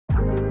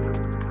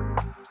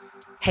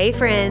Hey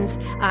friends,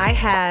 I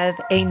have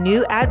a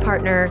new ad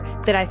partner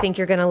that I think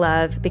you're going to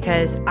love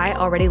because I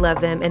already love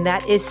them, and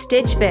that is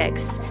Stitch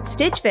Fix.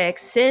 Stitch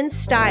Fix sends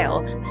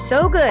style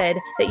so good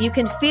that you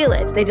can feel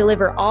it. They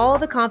deliver all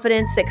the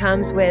confidence that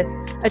comes with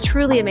a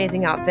truly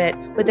amazing outfit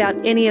without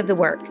any of the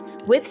work.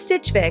 With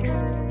Stitch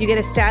Fix, you get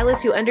a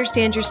stylist who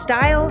understands your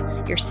style,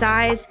 your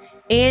size,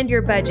 and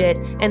your budget,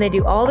 and they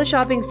do all the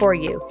shopping for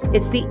you.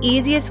 It's the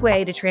easiest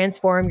way to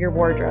transform your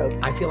wardrobe.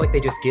 I feel like they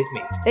just get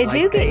me. They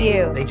do get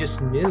you. They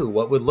just knew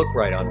what would look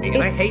right on me.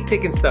 And I hate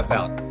picking stuff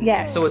out.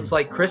 Yes. So it's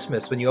like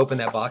Christmas when you open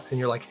that box and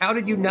you're like, how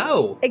did you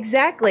know?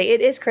 Exactly. It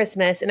is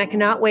Christmas, and I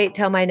cannot wait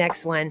till my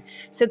next one.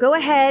 So go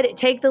ahead,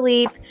 take the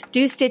leap,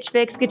 do Stitch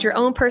Fix, get your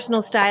own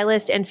personal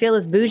stylist, and feel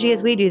as bougie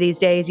as we do these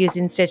days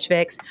using Stitch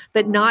Fix,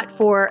 but not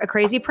for a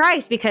crazy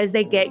price because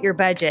they get your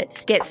budget.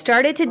 Get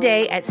started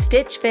today at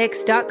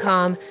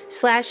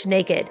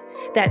stitchfix.com/naked.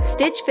 That's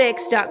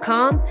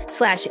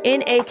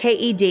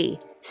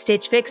stitchfix.com/NAKED.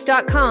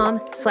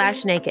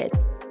 stitchfix.com/naked.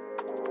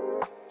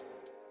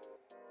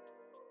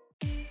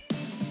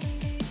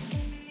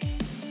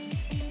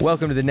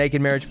 Welcome to the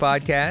Naked Marriage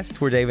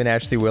Podcast. We're Dave and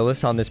Ashley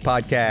Willis. On this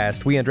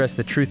podcast, we address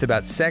the truth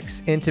about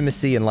sex,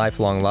 intimacy, and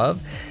lifelong love.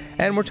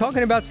 And we're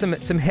talking about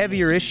some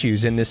heavier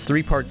issues in this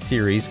 3-part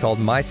series called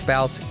My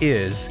Spouse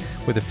Is,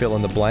 with a fill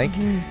in the blank.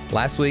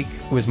 Last week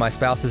was My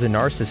Spouse is a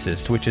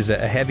Narcissist, which is a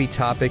heavy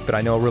topic, but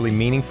I know a really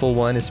meaningful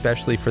one,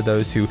 especially for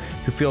those who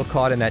feel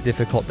caught in that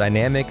difficult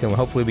dynamic. And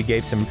hopefully we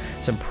gave some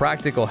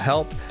practical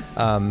help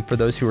for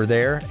those who are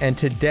there. And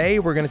today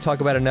we're going to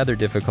talk about another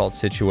difficult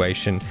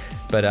situation.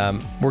 But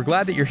we're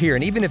glad that you're here.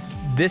 And even if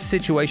this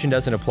situation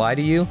doesn't apply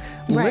to you,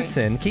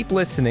 listen, keep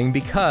listening,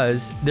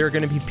 because there are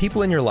going to be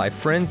people in your life,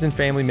 friends and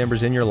family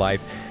members in your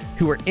life,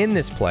 who are in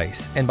this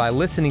place. And by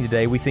listening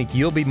today, we think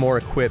you'll be more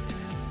equipped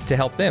to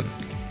help them.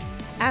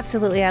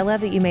 Absolutely. I love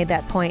that you made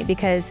that point,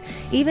 because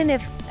even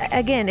if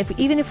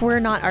we're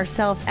not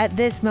ourselves at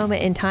this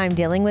moment in time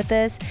dealing with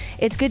this,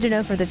 it's good to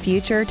know for the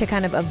future to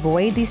kind of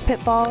avoid these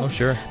pitfalls. Oh,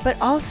 sure. But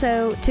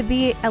also to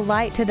be a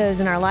light to those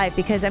in our life,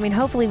 because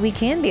hopefully we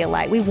can be a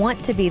light. We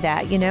want to be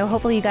that,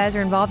 hopefully you guys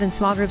are involved in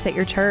small groups at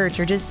your church,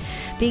 or just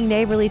being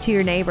neighborly to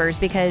your neighbors,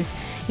 because,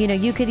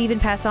 you could even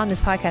pass on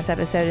this podcast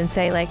episode and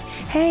say like,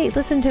 hey,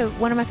 listen to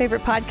one of my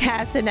favorite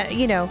podcasts. And,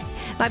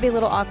 might be a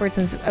little awkward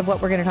since of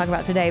what we're going to talk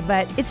about today,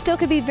 but it still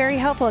could be very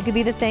helpful. It could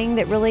be the thing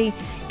that really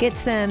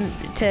gets them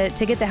to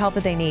get the help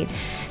that they need.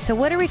 So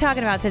what are we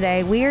talking about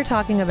today? We are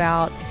talking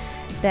about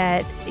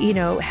that,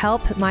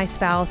 help my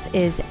spouse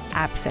is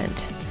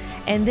absent.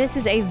 And this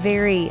is a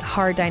very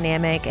hard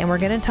dynamic, and we're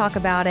going to talk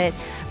about it.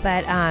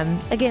 But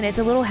again, it's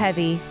a little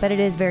heavy, but it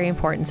is very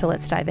important. So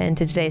let's dive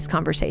into today's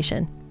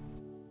conversation.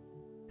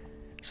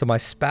 So my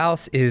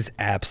spouse is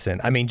absent.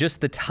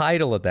 Just the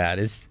title of that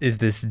is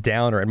this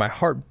downer, and my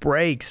heart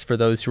breaks for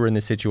those who are in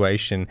this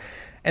situation.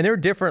 And there are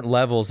different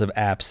levels of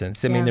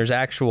absence. There's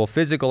actual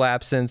physical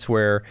absence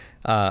where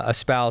a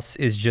spouse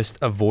is just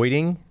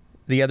avoiding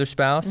the other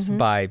spouse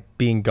by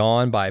being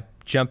gone, by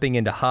jumping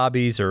into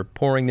hobbies or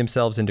pouring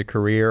themselves into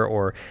career,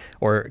 or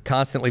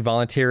constantly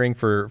volunteering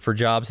for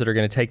jobs that are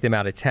going to take them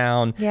out of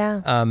town.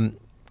 Yeah.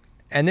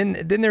 And then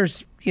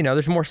there's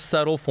more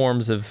subtle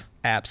forms of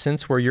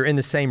absence where you're in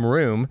the same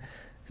room,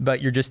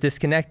 but you're just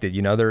disconnected.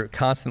 They're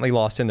constantly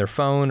lost in their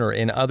phone or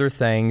in other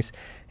things,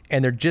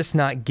 and they're just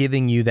not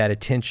giving you that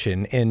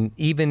attention. And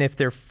even if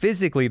they're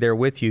physically there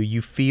with you,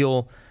 you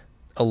feel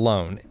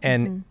alone.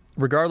 And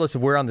regardless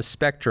of where on the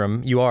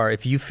spectrum you are,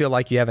 if you feel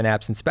like you have an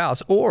absent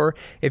spouse, or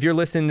if you're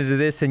listening to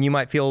this and you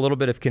might feel a little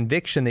bit of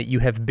conviction that you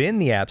have been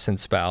the absent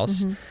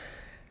spouse,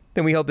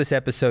 then we hope this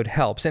episode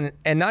helps. And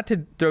not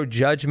to throw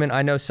judgment,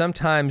 I know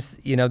sometimes,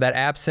 that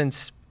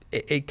absence,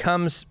 it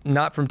comes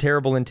not from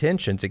terrible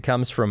intentions. It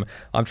comes from,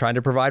 I'm trying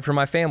to provide for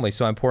my family,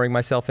 so I'm pouring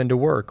myself into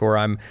work, or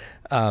I'm,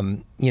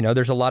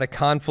 there's a lot of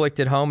conflict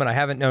at home, and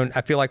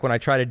I feel like when I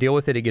try to deal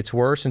with it, it gets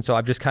worse. And so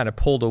I've just kind of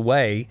pulled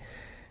away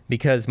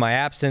because my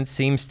absence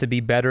seems to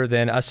be better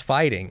than us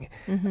fighting.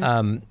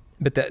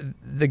 But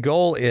the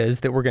goal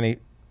is that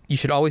you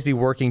should always be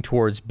working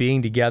towards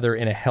being together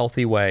in a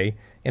healthy way,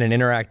 in an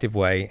interactive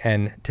way,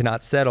 and to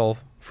not settle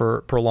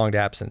for prolonged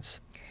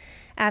absence.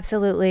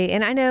 Absolutely.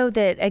 And I know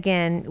that,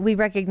 again, we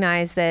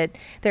recognize that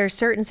there are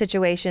certain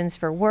situations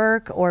for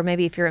work, or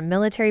maybe if you're a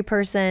military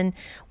person,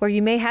 where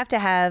you may have to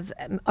have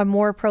a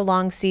more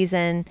prolonged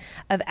season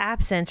of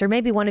absence, or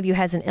maybe one of you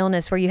has an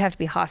illness where you have to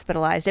be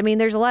hospitalized.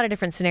 There's a lot of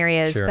different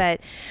scenarios,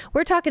 but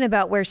we're talking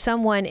about where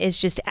someone is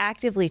just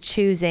actively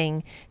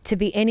choosing to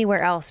be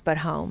anywhere else but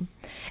home.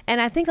 And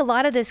I think a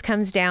lot of this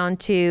comes down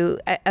to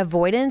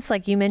avoidance,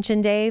 like you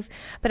mentioned, Dave.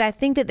 But I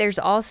think that there's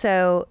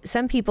also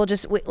some people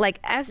just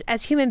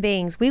as human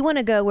beings, we want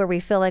to go where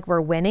we feel like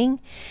we're winning.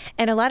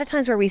 And a lot of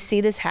times where we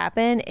see this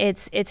happen,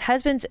 it's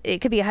husbands,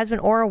 it could be a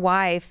husband or a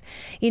wife,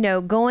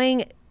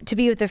 going to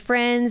be with the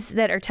friends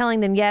that are telling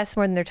them yes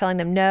more than they're telling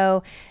them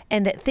no,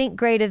 and that think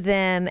great of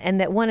them and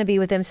that want to be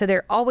with them. So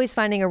they're always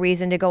finding a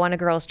reason to go on a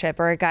girls' trip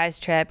or a guys'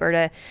 trip,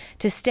 or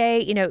to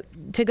stay,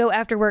 to go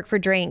after work for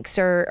drinks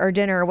or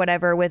dinner or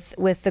whatever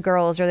with the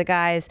girls or the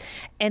guys,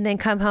 and then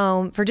come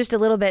home for just a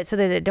little bit so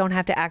that they don't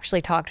have to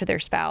actually talk to their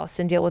spouse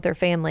and deal with their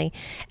family.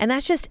 And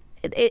that's just,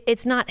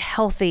 it's not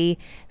healthy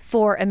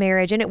for a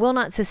marriage, and it will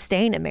not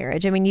sustain a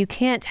marriage. I mean, you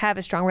can't have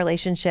a strong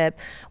relationship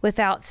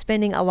without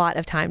spending a lot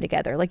of time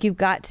together. Like, you've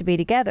got to be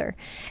together.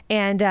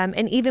 And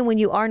even when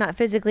you are not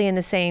physically in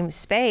the same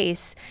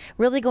space,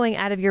 really going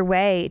out of your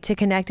way to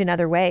connect in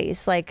other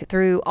ways, like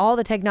through all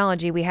the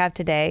technology we have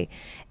today.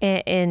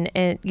 And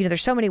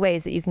there's so many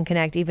ways that you can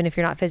connect, even if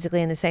you're not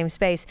physically in the same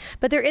space.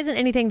 But there isn't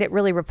anything that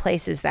really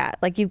replaces that.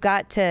 Like, you've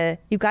got to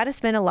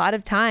spend a lot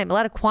of time, a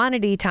lot of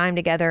quantity time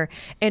together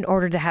in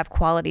order to have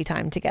quality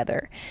time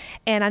together.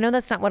 And I know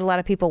that's not what a lot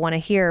of people want to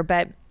hear,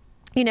 but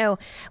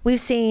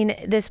we've seen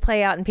this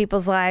play out in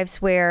people's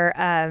lives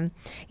where,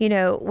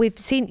 we've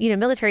seen,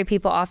 military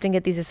people often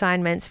get these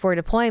assignments for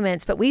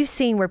deployments, but we've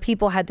seen where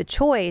people had the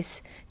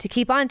choice to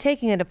keep on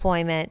taking a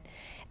deployment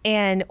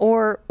and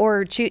or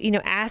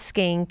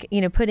asking,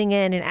 putting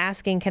in and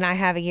asking, can I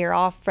have a year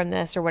off from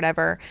this or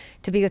whatever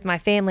to be with my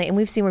family? And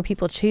we've seen where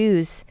people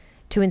choose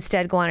to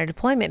instead go on a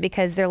deployment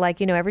because they're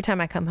like, every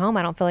time I come home,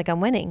 I don't feel like I'm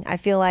winning. I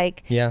feel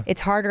like it's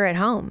harder at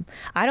home.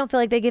 I don't feel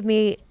like they give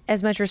me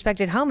as much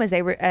respect at home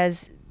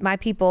as my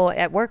people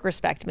at work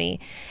respect me.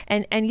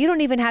 And you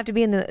don't even have to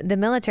be in the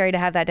military to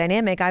have that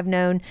dynamic. I've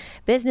known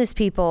business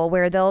people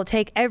where they'll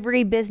take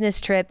every business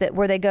trip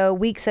where they go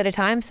weeks at a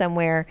time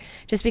somewhere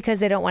just because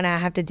they don't want to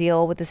have to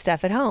deal with the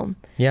stuff at home.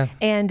 Yeah.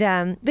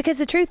 And because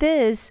the truth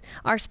is,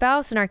 our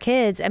spouse and our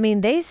kids, I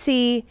mean, they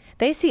see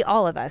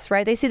all of us,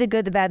 right? They see the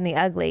good, the bad, and the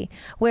ugly.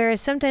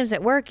 Whereas sometimes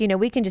at work,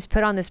 we can just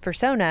put on this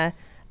persona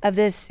of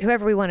this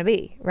whoever we want to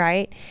be,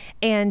 right?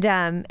 And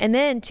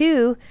then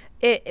too,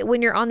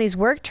 when you're on these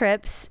work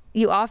trips,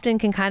 you often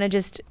can kind of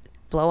just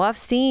blow off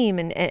steam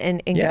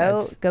and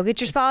go get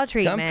your spa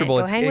treatment,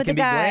 go hang with the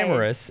guys. It can be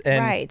glamorous,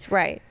 and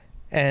right.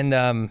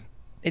 And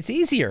it's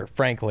easier,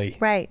 frankly.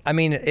 Right. I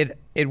mean,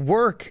 at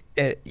work,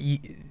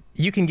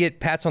 you can get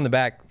pats on the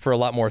back for a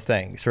lot more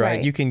things,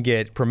 right? You can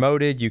get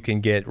promoted, you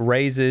can get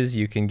raises,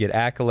 you can get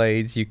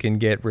accolades, you can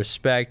get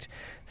respect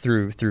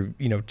through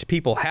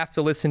people have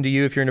to listen to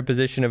you if you're in a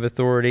position of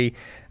authority.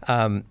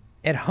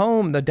 At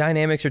home, the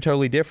dynamics are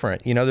totally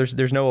different.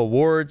 There's no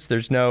awards,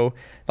 there's no,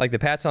 like, the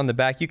pats on the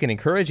back. You can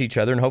encourage each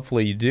other, and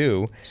hopefully you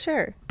do.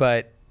 Sure.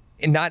 But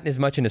not as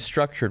much in a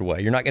structured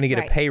way. You're not going to get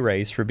a pay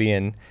raise for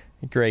being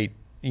a great,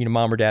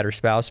 mom or dad or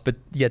spouse, but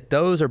yet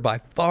those are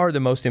by far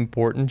the most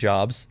important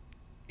jobs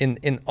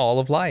in all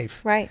of life.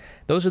 Right.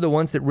 Those are the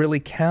ones that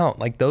really count.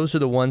 Like, those are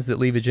the ones that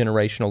leave a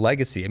generational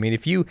legacy. I mean,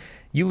 if you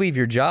leave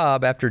your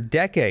job after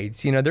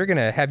decades, they're going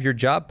to have your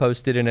job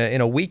posted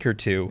in a week or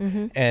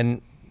two,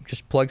 and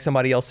just plug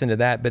somebody else into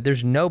that. But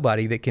there's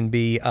nobody that can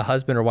be a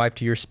husband or wife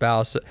to your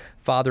spouse,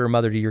 father or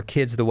mother to your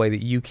kids the way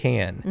that you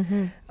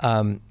can.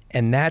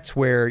 And that's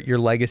where your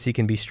legacy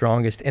can be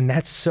strongest. And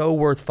that's so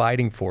worth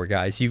fighting for,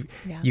 guys.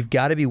 You've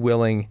got to be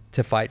willing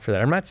to fight for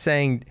that. I'm not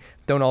saying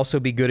don't also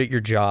be good at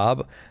your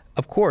job,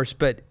 of course,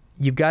 but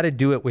you've got to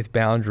do it with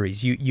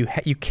boundaries.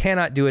 You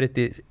cannot do it at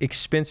the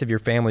expense of your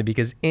family,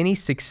 because any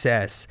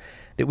success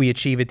that we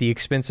achieve at the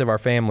expense of our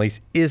families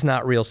is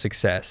not real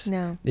success.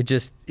 No. It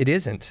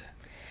isn't.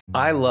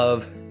 I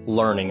love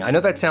learning. I know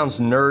that sounds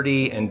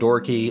nerdy and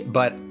dorky,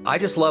 but I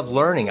just love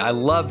learning. I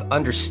love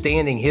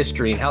understanding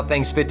history and how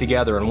things fit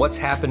together and what's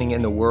happening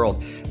in the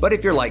world. But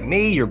if you're like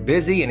me, you're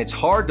busy and it's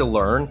hard to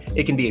learn,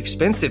 it can be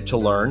expensive to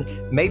learn.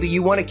 Maybe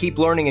you want to keep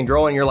learning and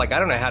growing. You're like, I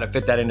don't know how to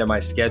fit that into my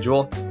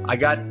schedule. I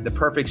got the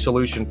perfect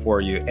solution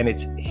for you, and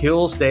it's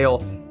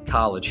Hillsdale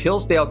College.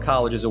 Hillsdale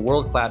College is a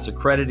world-class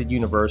accredited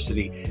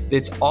university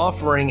that's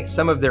offering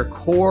some of their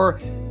core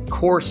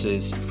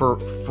courses for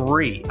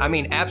free. I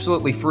mean,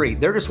 absolutely free.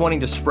 They're just wanting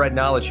to spread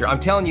knowledge here. I'm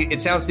telling you,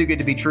 it sounds too good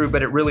to be true,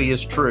 but it really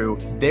is true.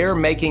 They're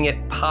making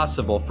it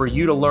possible for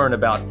you to learn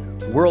about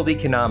world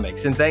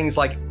economics and things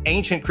like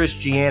ancient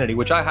Christianity,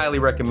 which I highly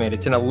recommend.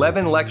 It's an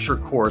 11-lecture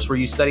course where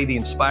you study the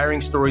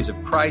inspiring stories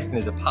of Christ and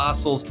his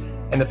apostles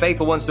and the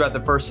faithful ones throughout the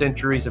first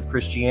centuries of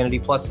Christianity,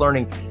 plus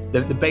learning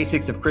the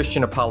basics of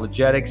Christian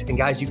apologetics. And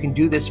guys, you can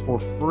do this for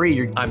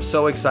free. I'm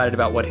so excited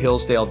about what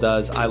Hillsdale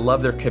does. I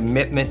love their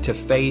commitment to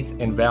faith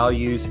and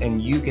values,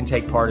 and you can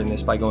take part in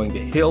this by going to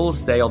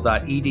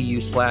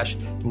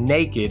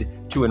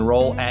hillsdale.edu/naked to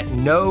enroll at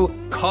no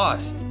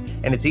cost.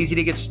 And it's easy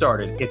to get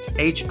started. It's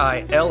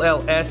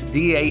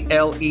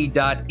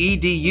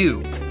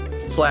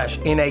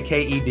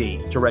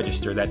hillsdale.edu/naked to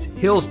register. That's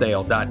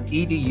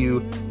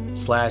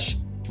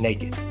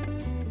hillsdale.edu/naked.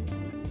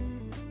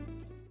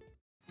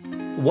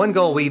 One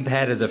goal we've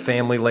had as a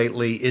family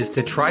lately is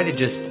to try to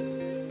just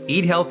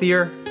eat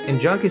healthier, and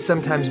junk is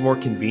sometimes more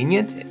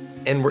convenient.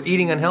 and we're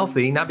eating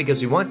unhealthy, not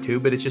because we want to,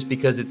 but it's just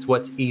because it's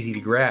what's easy to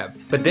grab.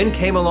 But then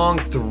came along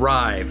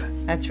Thrive.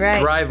 That's right.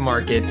 Thrive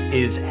Market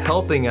is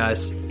helping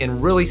us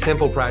in really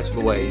simple,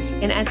 practical ways.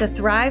 And as a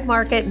Thrive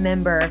Market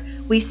member,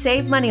 we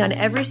save money on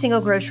every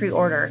single grocery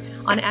order.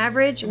 On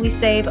average, we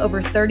save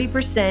over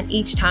 30%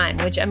 each time,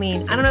 which, I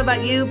mean, I don't know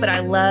about you, but I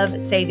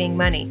love saving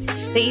money.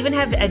 They even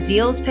have a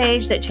deals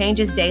page that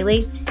changes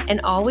daily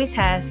and always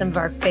has some of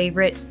our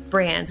favorite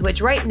brands,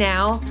 which right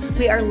now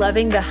we are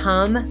loving the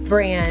Hum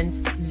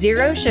brand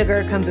Zero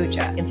Sugar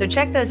Kombucha. And so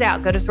check those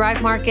out. Go to Thrive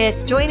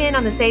Market, join in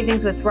on the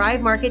savings with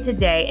Thrive Market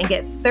today and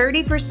get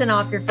 30%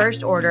 off your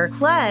first order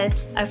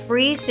plus a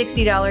free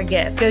 $60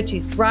 gift. Go to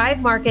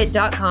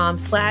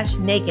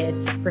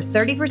thrivemarket.com/naked for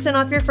 30%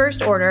 off your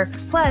first order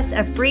plus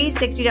a free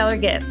 $60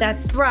 gift.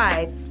 That's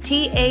Thrive,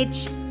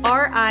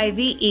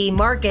 THRIVE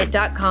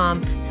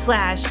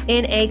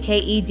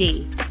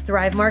market.com/NAKED.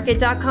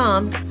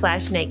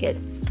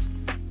 thrivemarket.com/naked.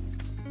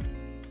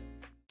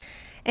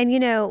 And,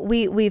 you know,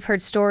 we've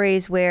heard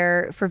stories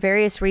where for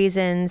various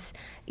reasons,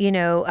 you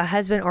know, a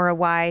husband or a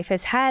wife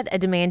has had a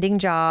demanding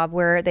job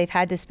where they've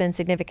had to spend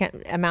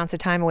significant amounts of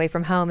time away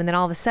from home. And then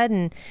all of a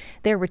sudden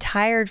they're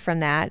retired from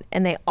that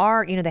and they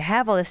are, you know, they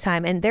have all this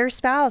time and their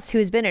spouse who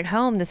has been at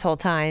home this whole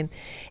time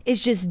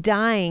is just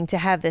dying to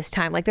have this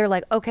time. Like they're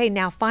like, okay,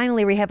 now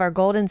finally we have our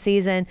golden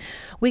season.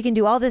 We can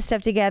do all this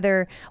stuff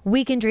together.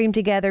 We can dream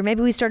together.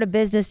 Maybe we start a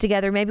business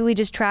together. Maybe we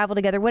just travel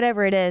together,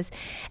 whatever it is.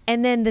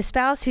 And then the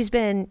spouse who's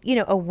been, you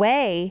know,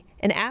 away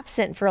and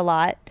absent for a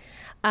lot,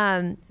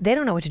 they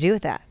don't know what to do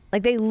with that.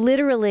 Like they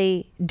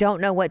literally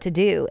don't know what to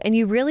do. And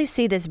you really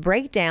see this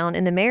breakdown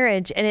in the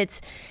marriage and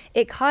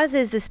it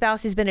causes the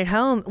spouse who's been at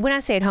home. When I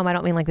say at home, I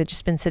don't mean like they've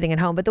just been sitting at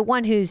home, but the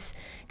one who's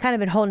kind of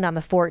been holding down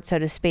the fort, so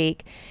to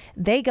speak,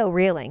 they go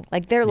reeling.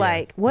 Like they're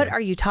like, what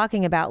are you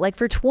talking about? Like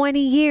for 20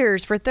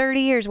 years, for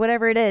 30 years,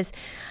 whatever it is,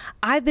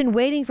 I've been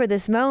waiting for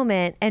this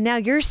moment and now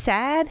you're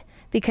sad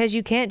because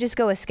you can't just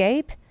go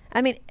escape.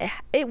 I mean,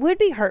 it would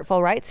be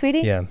hurtful, right, sweetie?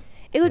 Yeah.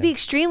 It would be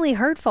extremely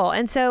hurtful.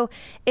 And so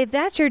if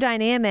that's your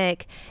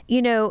dynamic,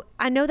 you know,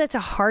 I know that's a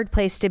hard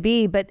place to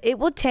be, but it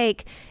will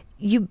take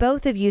you,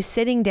 both of you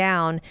sitting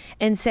down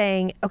and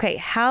saying, okay,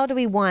 how do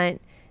we want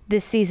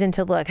this season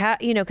to look? How,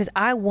 you know, because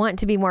I want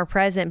to be more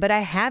present, but I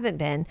haven't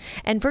been.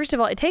 And first of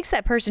all, it takes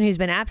that person who's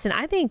been absent.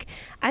 I think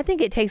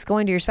it takes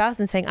going to your spouse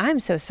and saying, I'm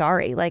so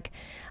sorry. Like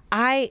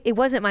it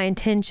wasn't my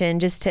intention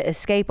just to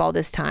escape all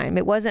this time.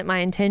 It wasn't my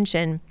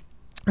intention.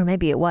 Or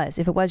maybe it was.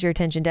 If it was your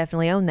intention,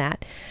 definitely own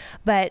that.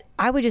 But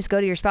I would just go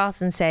to your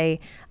spouse and say,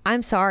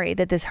 I'm sorry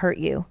that this hurt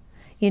you.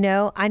 You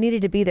know, I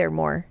needed to be there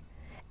more.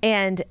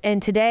 And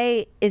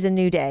today is a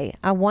new day.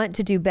 I want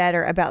to do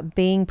better about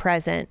being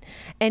present.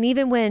 And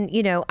even when,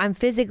 you know, I'm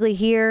physically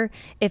here,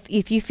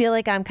 if you feel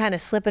like I'm kind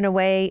of slipping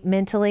away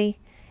mentally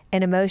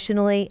and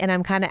emotionally, and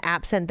I'm kind of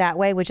absent that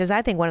way, which is,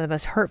 I think, one of the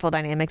most hurtful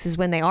dynamics is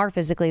when they are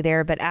physically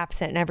there, but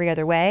absent in every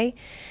other way.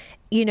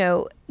 You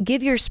know,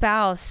 give your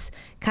spouse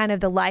kind of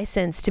the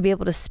license to be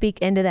able to speak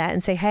into that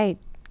and say, hey,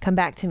 come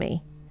back to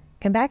me.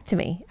 Come back to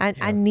me.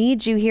 I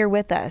need you here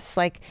with us.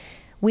 Like,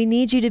 we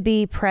need you to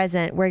be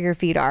present where your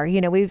feet are.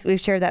 You know,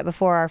 we've shared that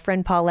before. Our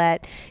friend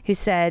Paulette, who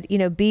said, you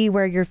know, be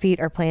where your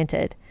feet are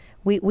planted.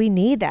 We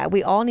need that.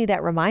 We all need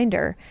that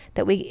reminder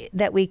that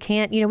we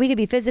can't, you know, we could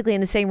be physically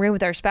in the same room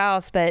with our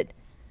spouse, but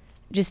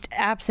just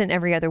absent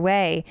every other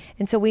way.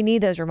 And so we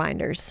need those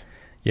reminders.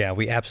 Yeah,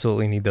 we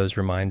absolutely need those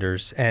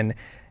reminders. And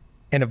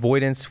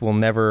avoidance will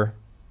never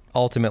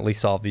ultimately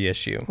solve the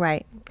issue.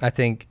 Right. I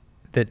think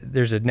that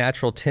there's a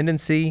natural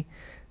tendency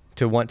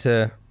to want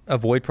to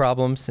avoid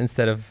problems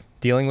instead of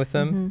dealing with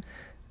them, mm-hmm.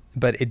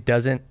 but it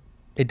doesn't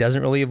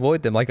really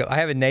avoid them. Like I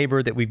have a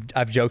neighbor that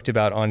I've joked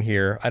about on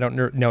here. I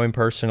don't know him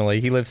personally.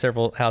 He lives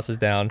several houses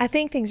down. I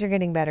think things are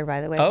getting better,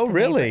 by the way. Oh,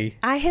 really? Neighbor.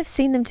 I have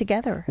seen them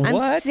together. What?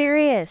 I'm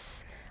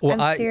serious. Well,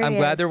 I'm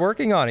glad they're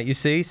working on it. You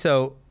see,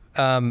 so.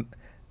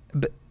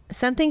 But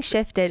something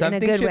shifted in a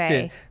good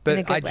way.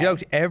 But I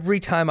joked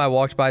every time I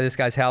walked by this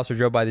guy's house or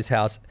drove by this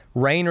house,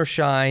 rain or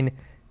shine,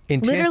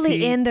 intense literally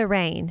heat, in the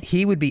rain.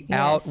 He would be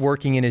out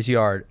working in his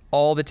yard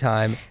all the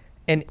time.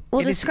 And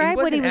describe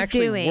what he was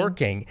doing.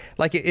 Working.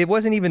 Like it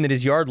wasn't even that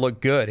his yard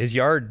looked good. His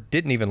yard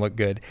didn't even look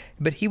good.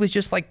 But he was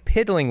just like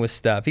piddling with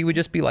stuff. He would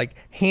just be like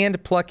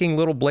hand plucking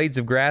little blades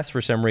of grass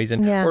for some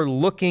reason, or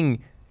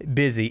looking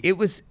busy. It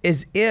was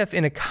as if,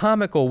 in a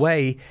comical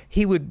way,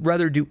 he would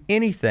rather do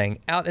anything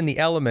out in the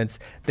elements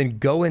than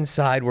go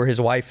inside where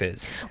his wife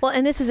is. Well,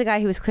 and this was a guy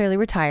who was clearly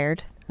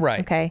retired.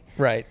 Right. Okay.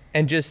 Right.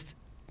 And just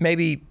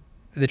maybe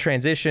the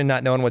transition,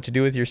 not knowing what to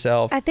do with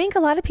yourself. I think a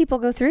lot of people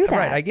go through that.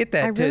 Right. I get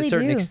that to a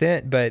certain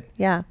extent, but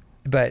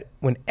but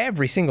when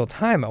every single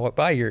time I walk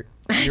by your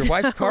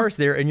wife's car's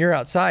there and you're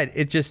outside,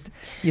 it just,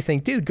 you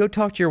think, dude, go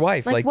talk to your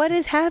wife. Like what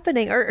is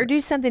happening? Or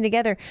do something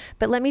together.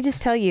 But let me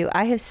just tell you,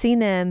 I have seen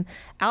them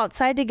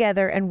outside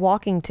together and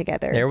walking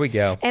together. There we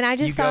go. And I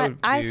just thought,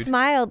 I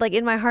smiled, like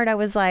in my heart, I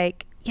was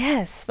like,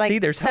 yes, like, see,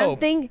 there's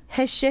something hope.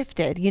 Has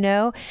shifted, you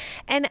know?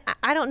 And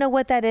I don't know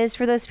what that is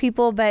for those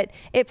people, but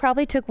it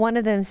probably took one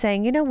of them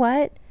saying, you know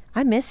what?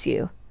 I miss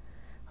you.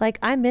 Like,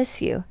 I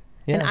miss you.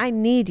 and I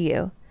need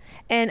you.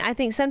 And I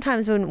think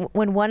sometimes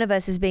when one of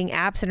us is being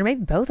absent, or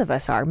maybe both of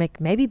us are,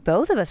 maybe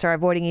both of us are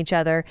avoiding each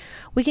other,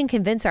 we can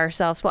convince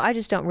ourselves, well, I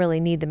just don't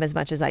really need them as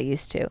much as I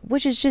used to,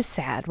 which is just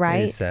sad,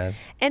 right? It is sad.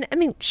 And I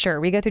mean,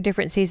 sure, we go through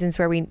different seasons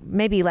where we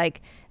maybe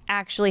like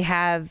actually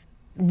have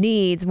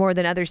needs more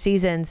than other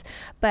seasons,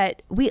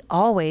 but we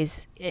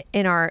always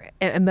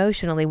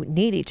emotionally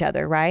need each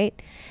other,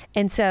 right?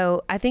 And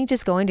so I think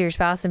just going to your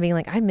spouse and being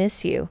like, I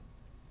miss you.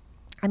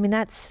 I mean,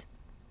 that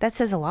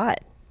says a lot.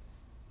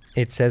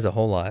 It says a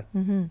whole lot.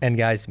 Mm-hmm. And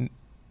guys,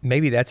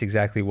 maybe that's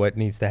exactly what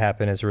needs to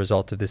happen as a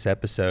result of this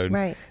episode.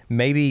 Right.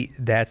 Maybe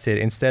that's it.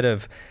 Instead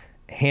of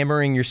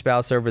hammering your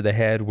spouse over the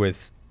head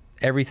with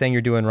everything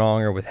you're doing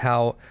wrong or with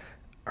how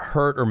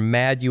hurt or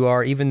mad you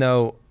are, even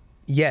though,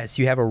 yes,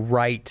 you have a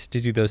right to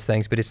do those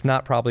things, but it's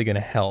not probably going to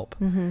help.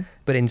 Mm-hmm.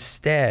 But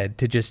instead,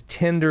 to just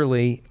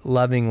tenderly,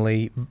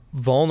 lovingly,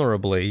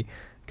 vulnerably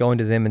go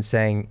into them and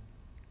saying,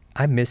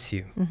 I miss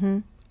you. Mm-hmm.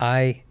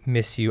 I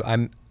miss you.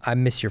 I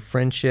miss your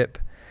friendship.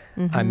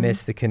 Mm-hmm. I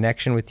miss the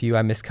connection with you.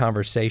 I miss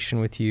conversation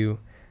with you.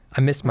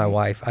 I miss my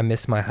wife. I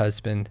miss my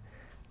husband.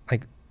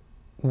 Like,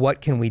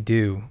 what can we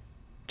do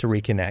to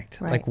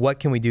reconnect? Right. Like, what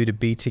can we do to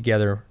be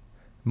together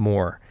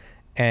more?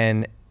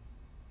 And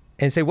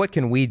say, what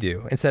can we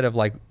do? Instead of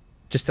like,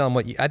 just tell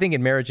them I think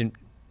in marriage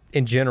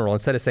in general,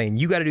 instead of saying,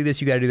 you got to do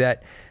this, you got to do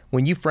that,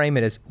 when you frame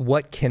it as,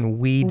 what can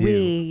we do?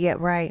 Yeah,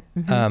 right.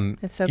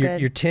 Mm-hmm. That's so good.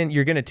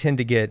 You're going to tend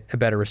to get a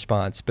better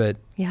response, but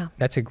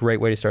that's a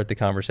great way to start the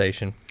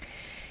conversation.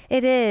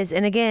 It is.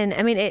 And again,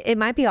 I mean, it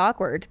might be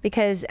awkward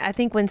because I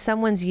think when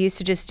someone's used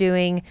to just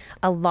doing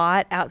a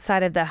lot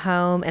outside of the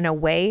home and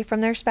away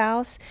from their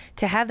spouse,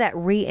 to have that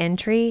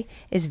re-entry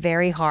is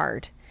very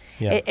hard.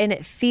 Yeah. And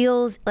it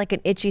feels like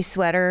an itchy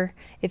sweater.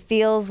 It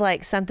feels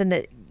like something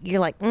that you're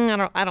like,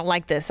 I don't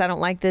like this. I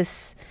don't like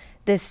this.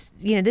 This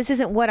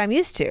isn't what I'm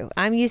used to.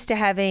 I'm used to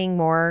having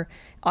more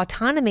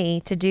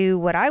autonomy to do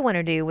what I want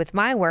to do with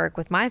my work,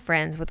 with my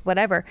friends, with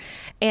whatever.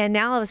 And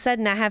now all of a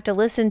sudden I have to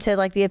listen to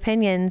like the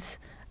opinions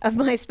of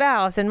my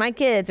spouse and my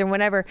kids or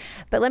whatever.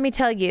 But let me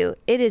tell you,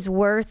 it is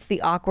worth the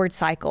awkward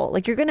cycle.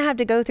 Like, you're going to have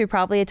to go through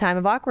probably a time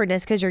of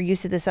awkwardness because you're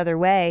used to this other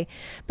way,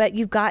 but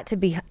you've got to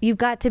be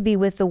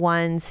with the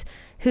ones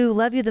who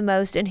love you the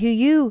most and who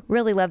you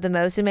really love the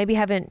most and maybe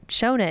haven't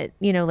shown it,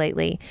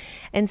 lately.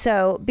 And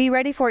so be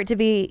ready for it to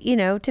be,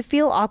 to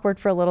feel awkward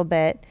for a little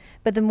bit.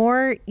 But the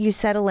more you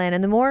settle in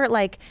and the more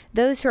like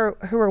those who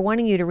are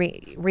wanting you to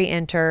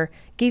re-enter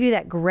give you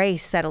that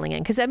grace settling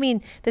in. Because I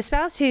mean, the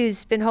spouse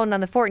who's been holding on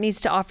the fort needs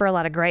to offer a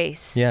lot of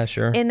grace. Yeah,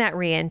 sure. In that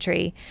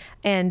re-entry.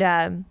 And,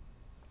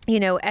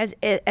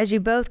 as you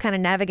both kind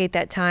of navigate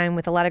that time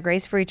with a lot of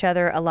grace for each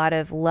other, a lot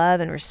of love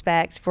and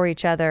respect for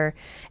each other,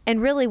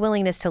 and really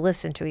willingness to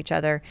listen to each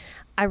other,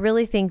 I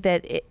really think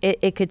that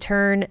it could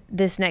turn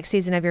this next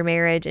season of your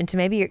marriage into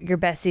maybe your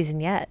best season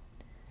yet.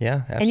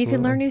 Yeah, absolutely. And you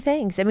can learn new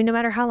things. I mean, no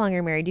matter how long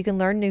you're married, you can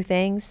learn new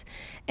things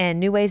and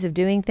new ways of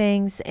doing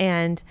things.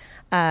 And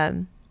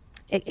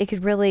it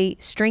could really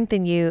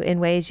strengthen you in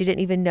ways you didn't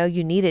even know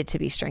you needed to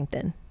be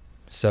strengthened.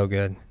 So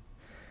good.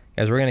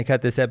 Guys, we're going to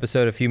cut this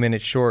episode a few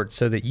minutes short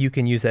so that you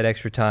can use that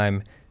extra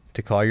time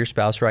to call your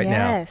spouse right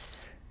now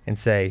and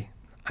say,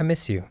 I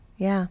miss you.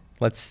 Yeah.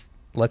 Let's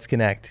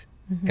connect.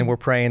 Mm-hmm. And we're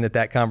praying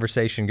that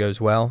conversation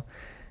goes well.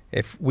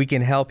 If we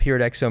can help here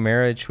at XO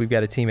Marriage, we've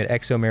got a team at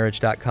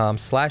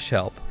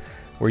xomarriage.com/help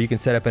where you can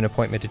set up an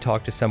appointment to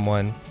talk to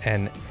someone,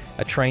 and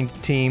a trained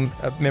team,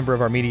 a member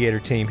of our mediator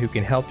team, who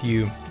can help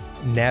you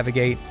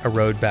navigate a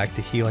road back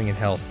to healing and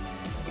health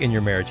in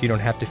your marriage. You don't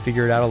have to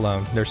figure it out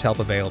alone. There's help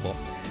available.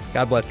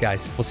 God bless,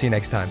 guys. We'll see you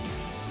next time.